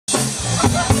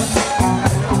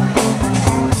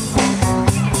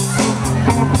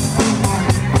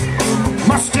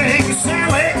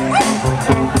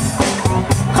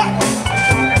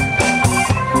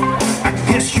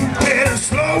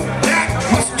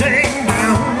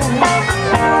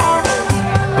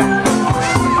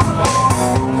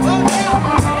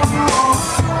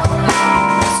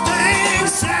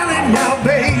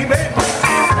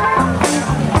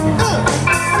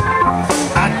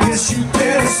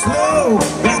slow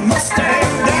that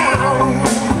Mustang down.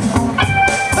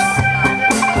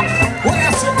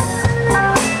 Where's it?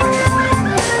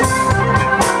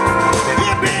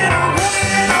 You've been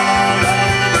running all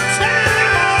over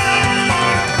town.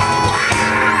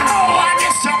 Wow, I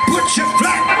guess I'll put your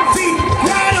flat feet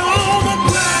right on the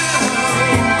ground.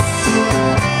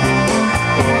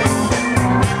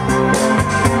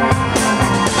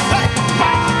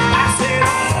 I said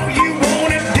all you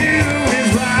wanna do is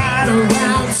ride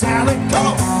around Sally. Come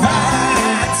on,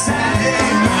 ride Sally,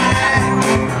 ride.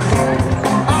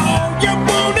 All you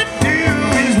wanna do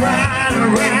is ride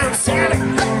around Sally.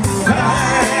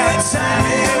 Ride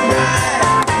Sally,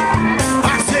 ride.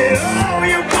 I said all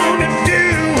you wanna do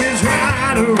is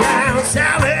ride around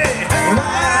Sally.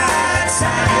 Ride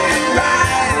Sally,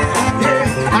 ride. Yeah,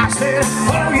 I said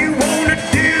all you wanna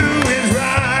do is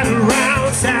ride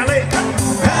around Sally.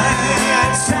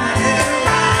 Ride Sally,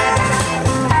 ride.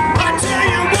 I tell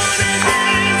you what it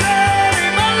is, early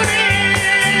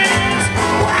mornings.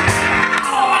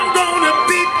 Wow, I'm gonna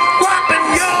be whopping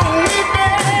your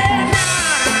midnight.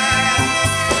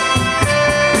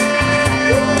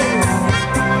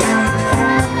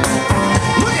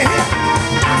 Look at him.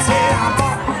 I said I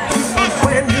bought a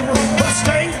brand new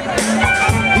Mustang.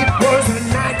 It was a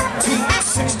 1965.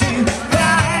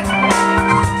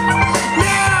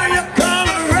 Now you come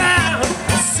around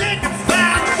a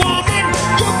signified woman.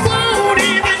 You won't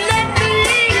even let me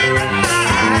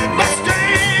ride.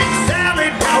 Mustang Sally,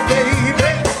 now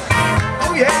baby.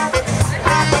 Oh yeah.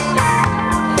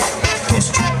 It's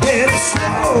getting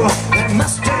slow, that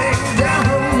Mustang down.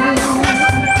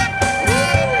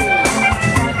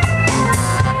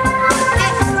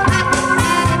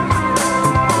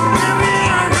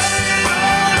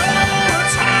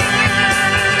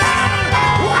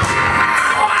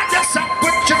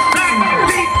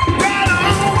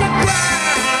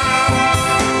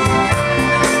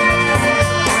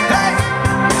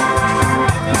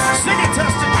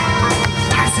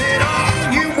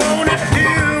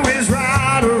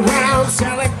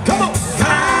 Sally, come on,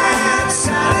 ride,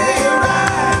 Sally,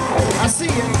 ride. I see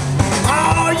you.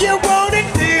 All you wanna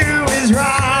do is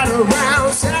ride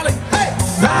around Sally. Hey,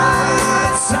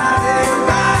 ride, Sally,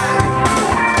 ride.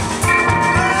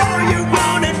 All you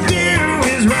wanna do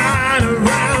is ride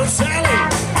around Sally.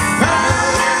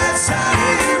 Ride,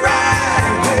 Sally,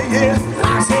 ride. Yeah, yeah.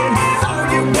 I said all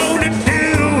you wanna do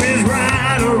is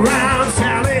ride around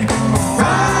Sally.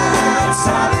 Ride,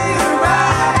 Sally,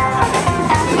 ride.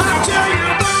 I tell you.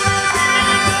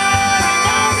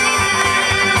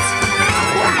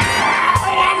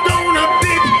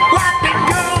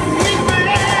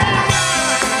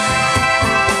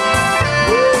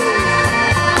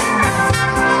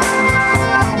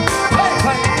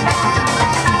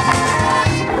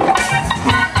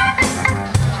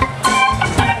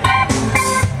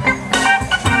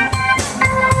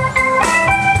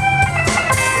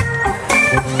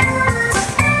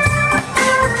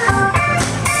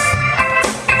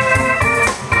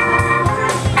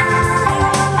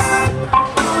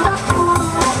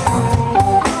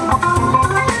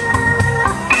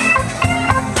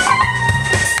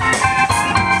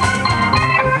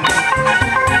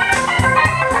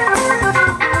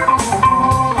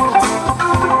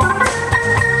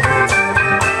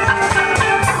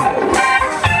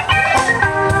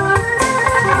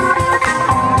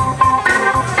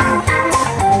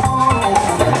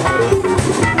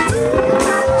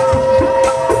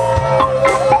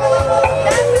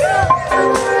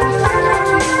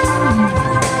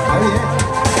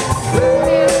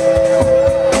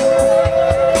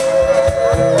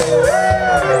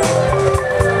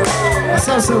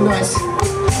 Sounds so nice.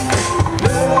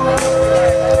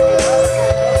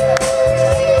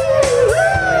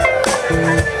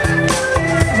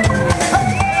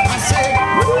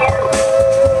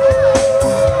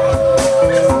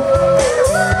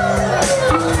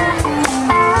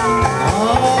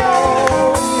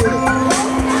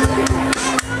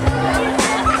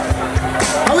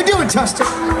 How we doing, Tustin?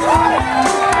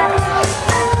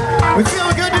 We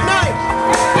feeling good tonight?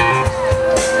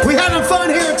 We having fun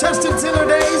here at Tustin Tiller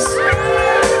Days?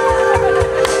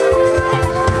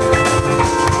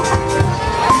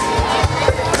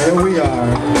 Here we are.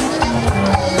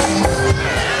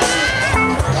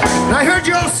 And I heard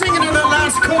you all singing in that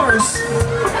last chorus.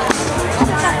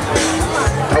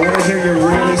 I want to hear you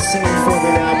really sing for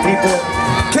me now, people.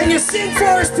 Can you sing for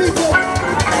us, people?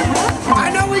 I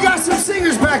know we got some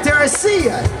singers back there. I see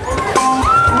ya.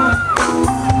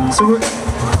 So we're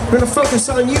gonna focus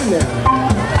on you now.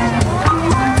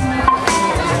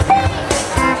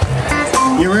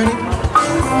 You ready?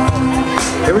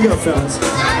 Here we go, fellas.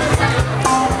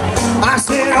 I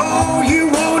said All you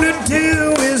wanna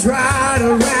do is ride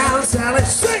around Sally.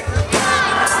 Sing!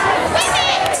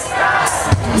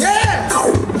 Yeah!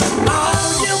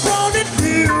 All you wanna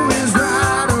do is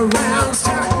ride around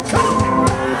Sally. Come on!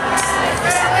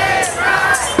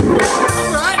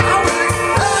 Alright, alright.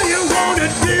 All you wanna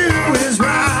do is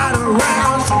ride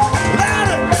around Sally.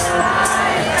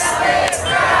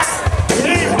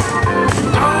 Yeah!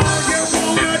 All you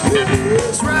wanna do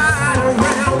is ride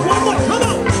around. One more, come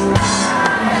on!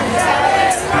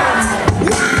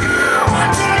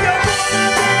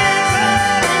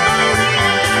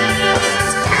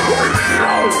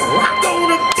 I'm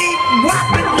gonna keep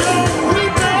whopping your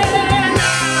weekend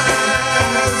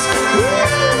eyes.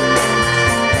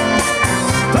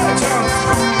 Touch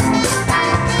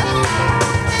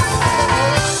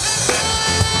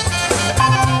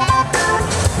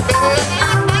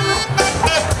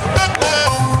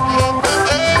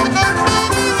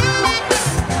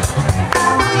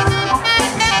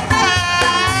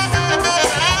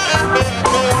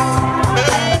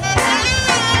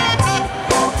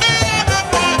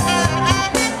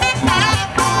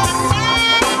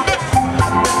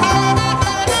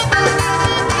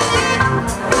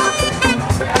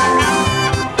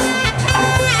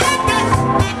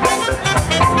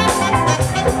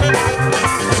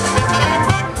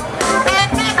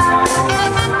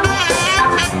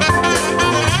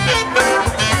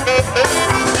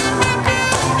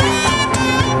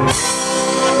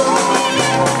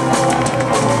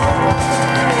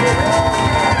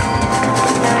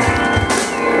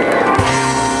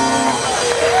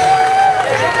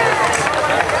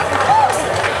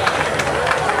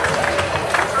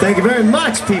Thank you very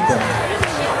much, people.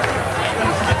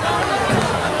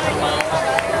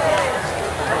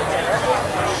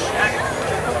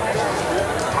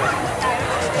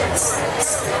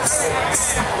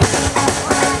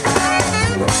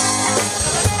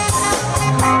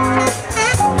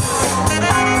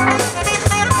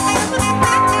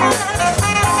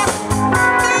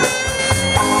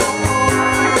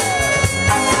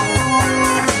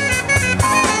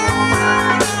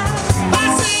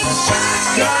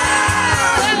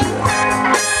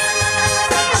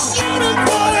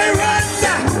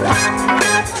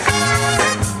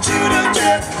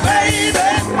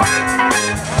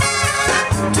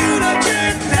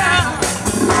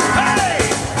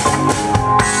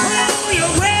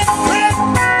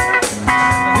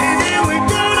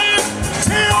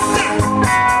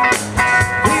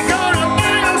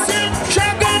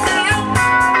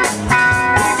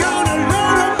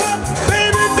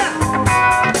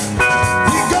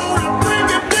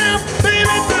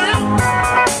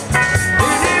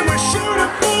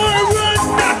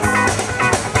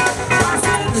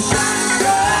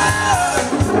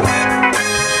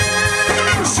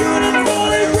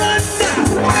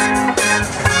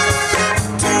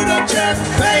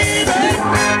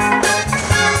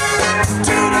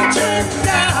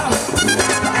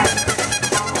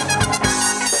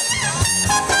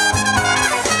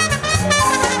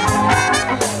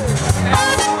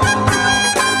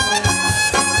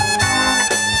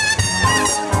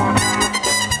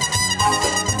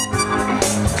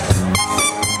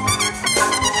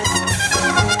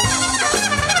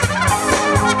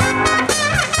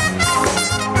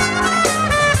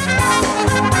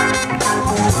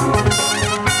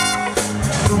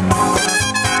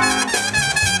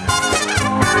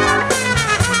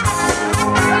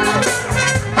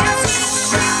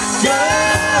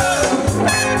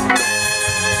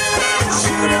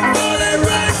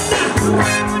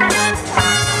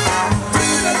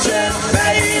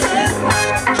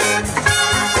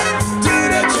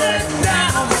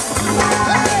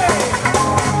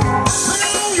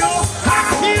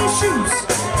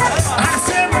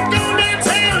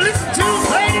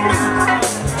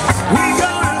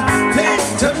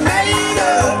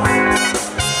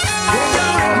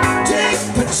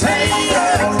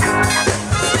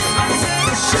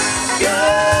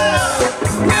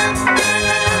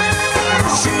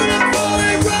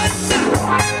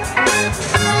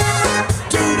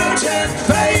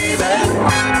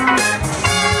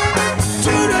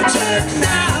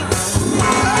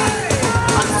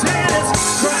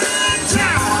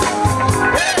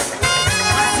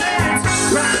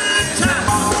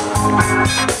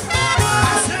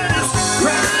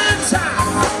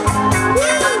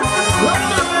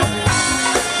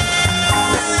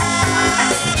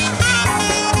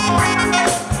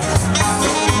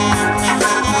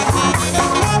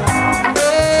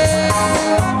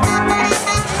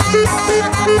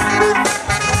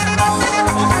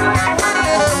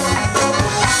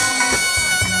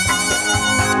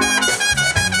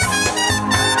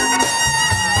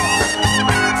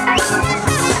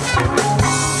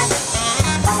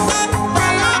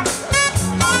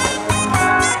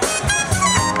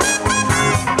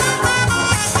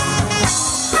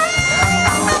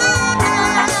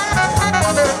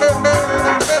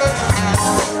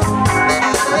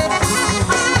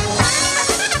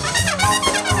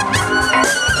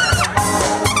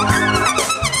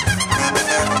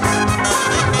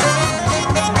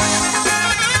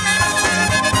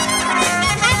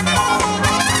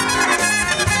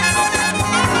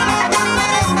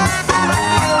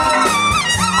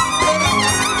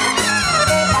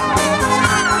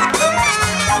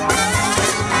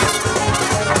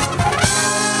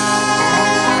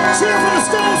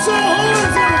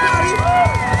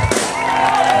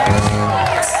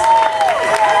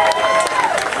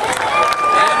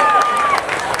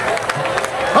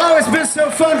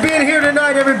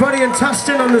 everybody in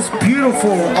Tustin on this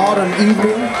beautiful autumn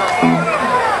evening.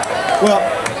 Well,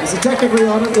 is it technically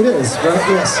autumn? It is, right?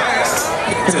 Yes.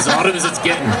 It's as autumn as it's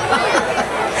getting.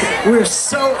 We're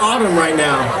so autumn right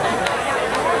now.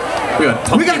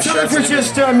 We got time for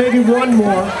just maybe one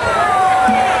more.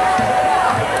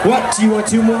 What? Do you want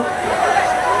two more?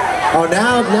 Oh,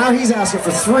 now he's asking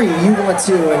for three. You want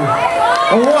two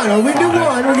and one. Oh, we can do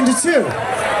one. We can do two.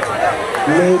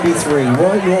 Maybe three.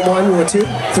 One. You want one? You want two?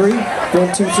 Three.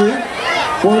 1, 2, 3.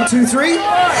 1, 2, 3.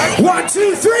 1,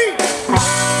 2, 3.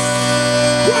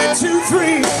 1, 2,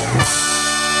 3.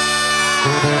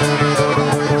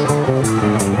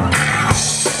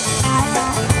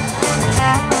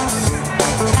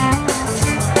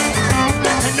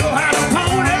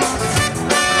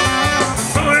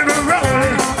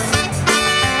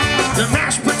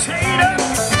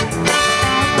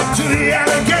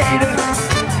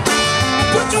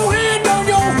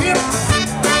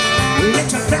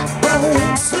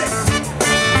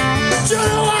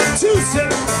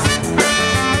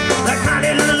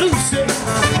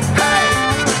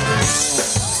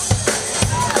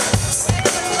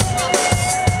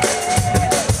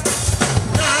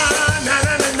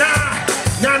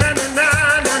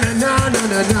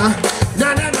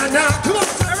 Na na na na, come on,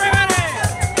 everybody!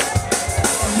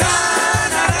 Na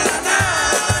na na na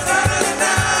na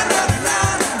na na na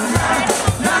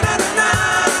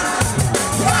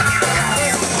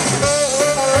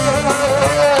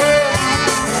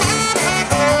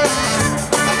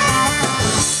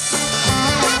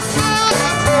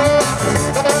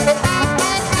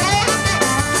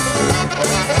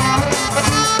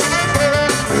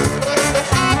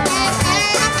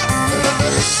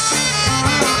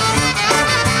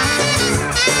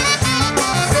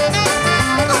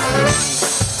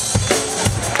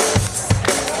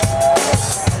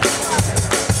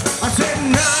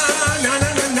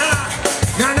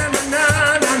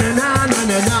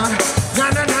na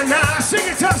na na na. Sing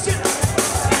it, Tustin!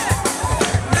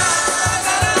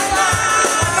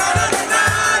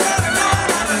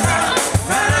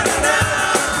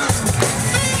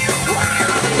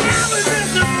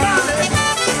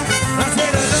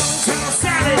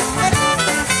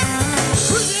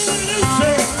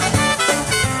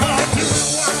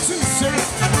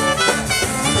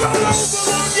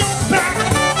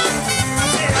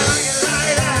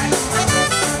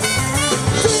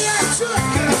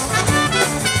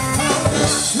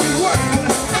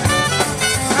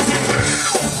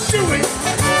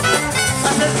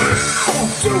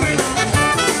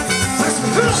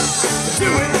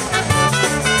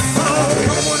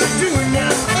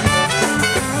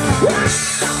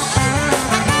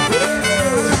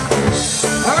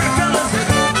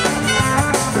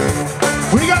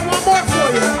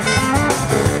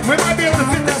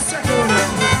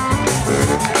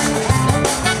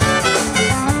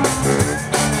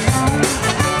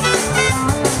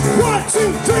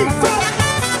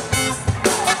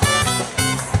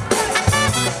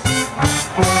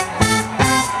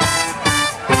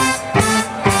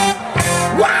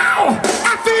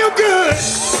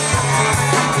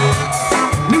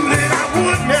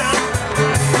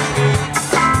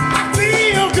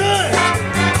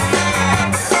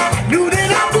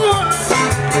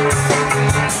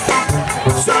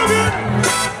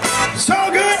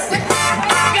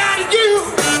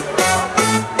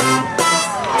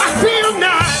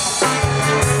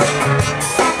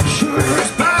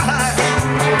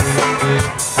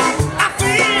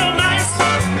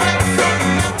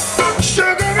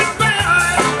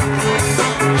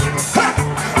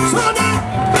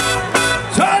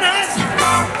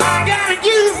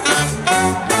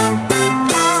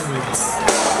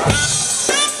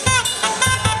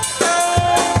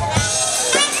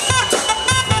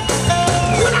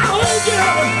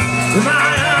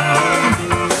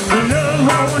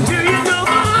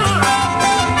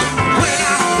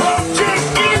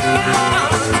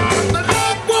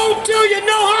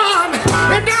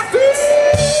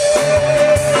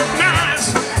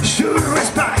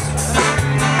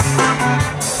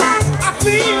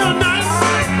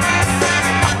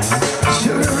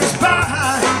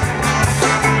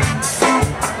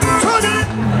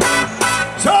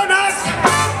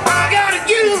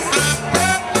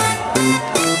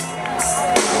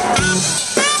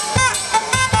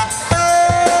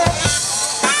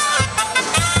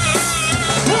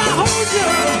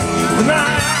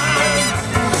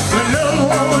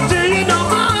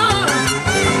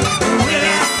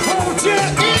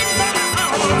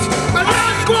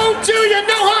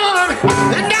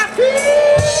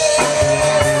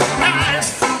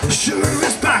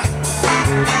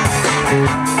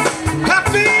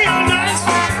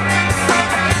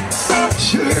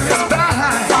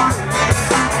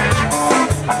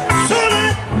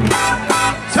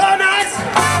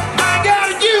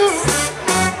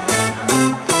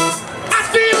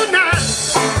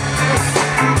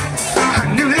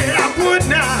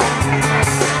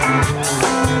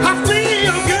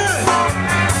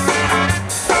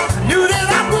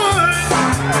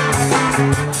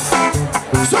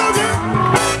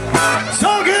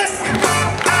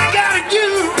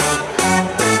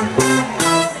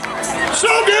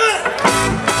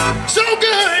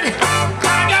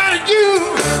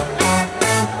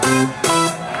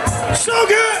 So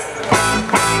good,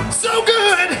 so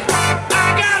good,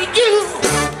 I got you.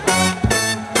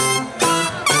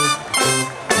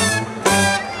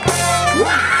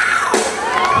 Wow.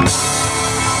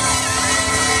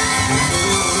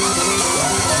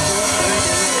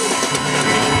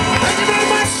 Thank you very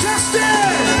much,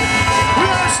 Tustin. We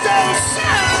are Stone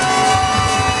Sound.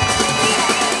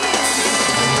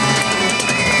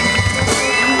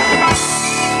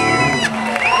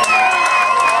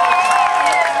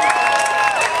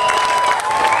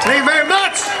 Thank you very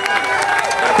much.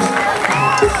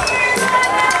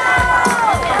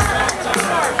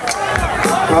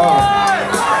 Oh,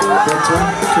 that's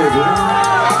one. Sure, dude.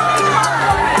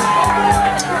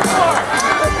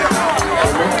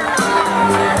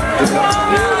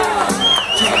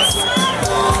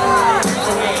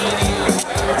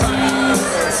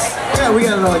 Yeah, we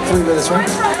got another like 3 minutes, right?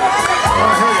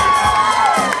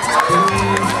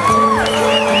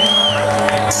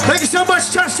 Thank you so much,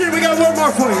 Tustin. We got one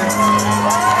more for you.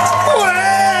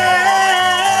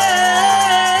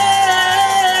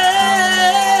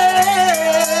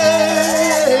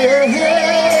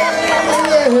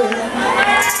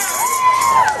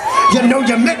 You know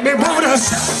you make me wanna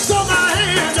throw my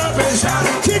hands up and shout,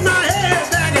 kick my head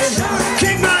back and shout,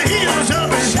 kick my heels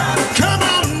up and shout. Come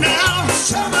on now,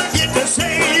 someone get to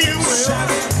say you will.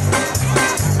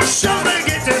 Someone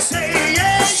get to say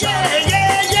yeah, yeah,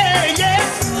 yeah, yeah, yeah.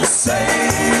 Say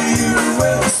you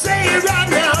will. Say it right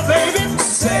now, baby.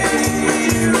 Say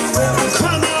you will.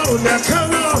 Come on now,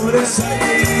 come on and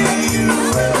say you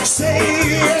will. Say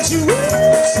yes you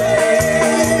will.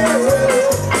 Say you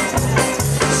will.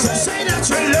 Say that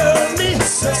you love me.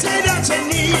 Say that you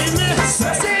need me.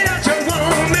 Say that you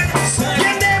want me.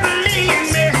 You never leave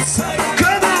me.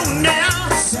 Come on now.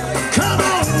 Come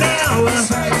on now.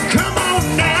 Come on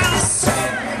now.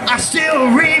 I still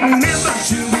remember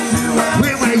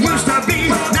when we used to be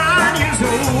 9 years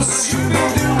old.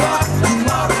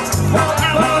 I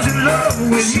was in love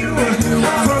with you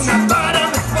from the bottom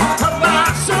of my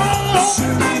soul.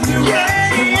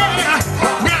 Yeah, yeah.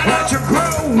 Now that you're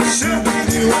grown up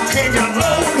and you're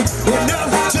old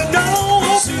enough to know.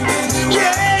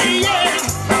 Yeah, yeah.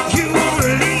 You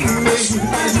wanna leave me.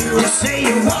 You say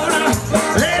you wanna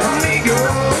let me go.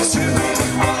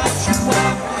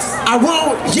 I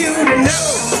want you to know.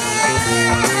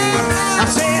 I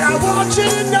said I want you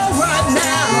to know right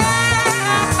now.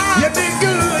 You've been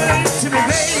good to me,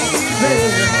 baby.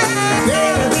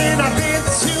 Better than I've been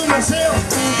to myself.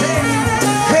 Hey,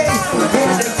 hey,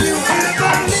 and if you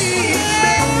ever leave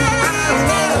me, I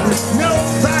love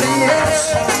nobody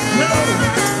else. No,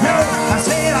 no. I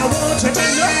said I want you to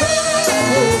know.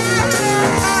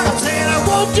 I said I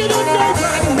want you to know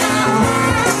right now.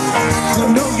 You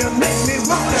know you make me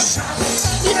wanna shout.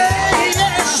 Yeah,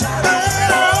 yeah.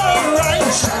 All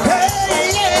right. Hey,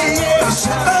 yeah, yeah.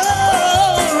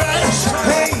 All right.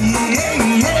 Hey, yeah,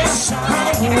 yeah.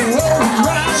 All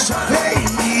right. Hey,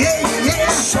 yeah,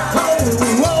 yeah.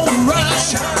 All right.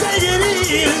 Take it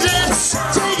easy.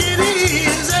 Take it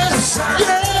easy.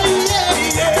 Yeah, yeah,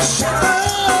 yeah.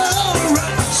 All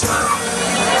right.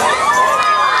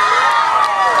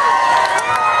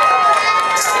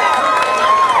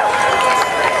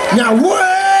 Now wait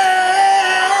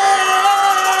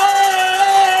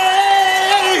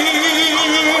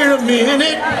a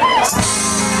minute.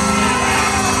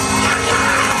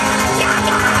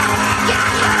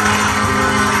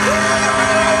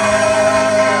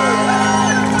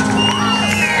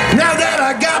 Now that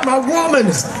I got my woman,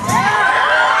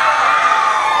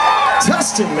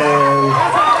 Tustin, man.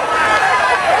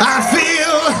 I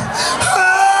feel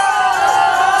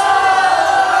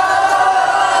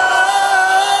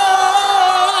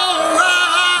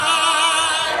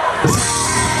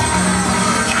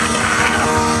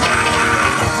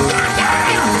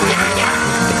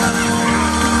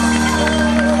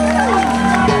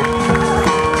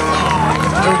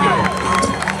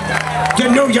you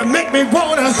know you make me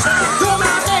wanna throw my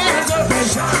hands up and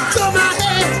throw my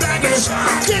head back and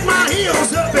kick my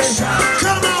heels up and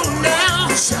come on now.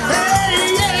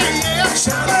 Hey, yeah, yeah.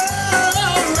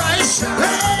 All right.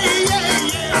 Hey,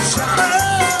 yeah, yeah.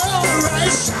 All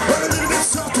right. A little bit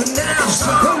softer now.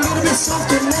 A little bit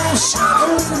softer now. A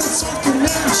little bit softer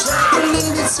now. A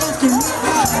little bit softer now.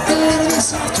 A little bit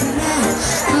softer now. A little bit softer now.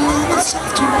 A little bit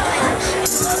softer now.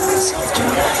 A little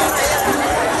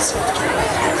bit softer now.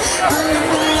 A little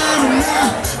bit louder now.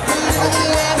 A little bit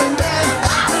louder now.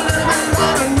 A little bit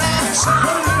louder now. A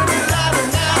little bit louder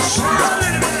now. A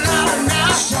little bit louder now.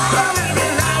 A little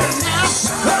bit louder now.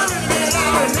 A little bit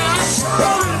louder now. A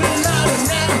little bit louder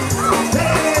now.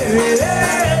 Hey, hey,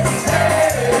 hey,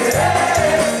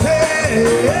 hey,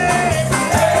 hey, hey.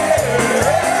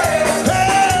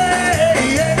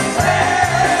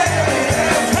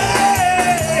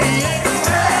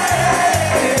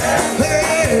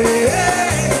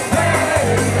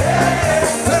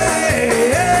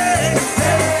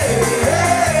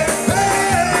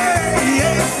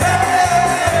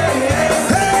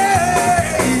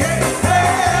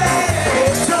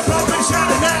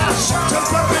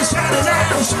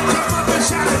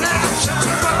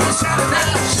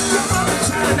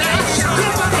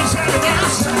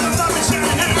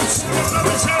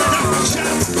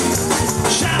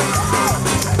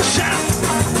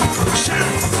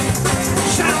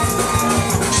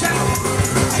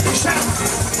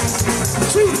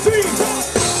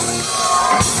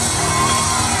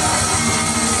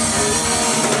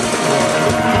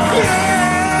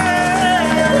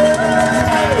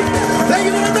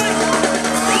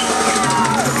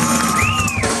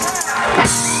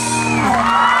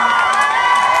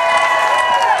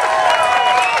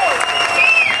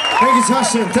 Thank you,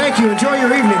 Tustin. Thank you. Enjoy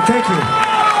your evening. Thank you.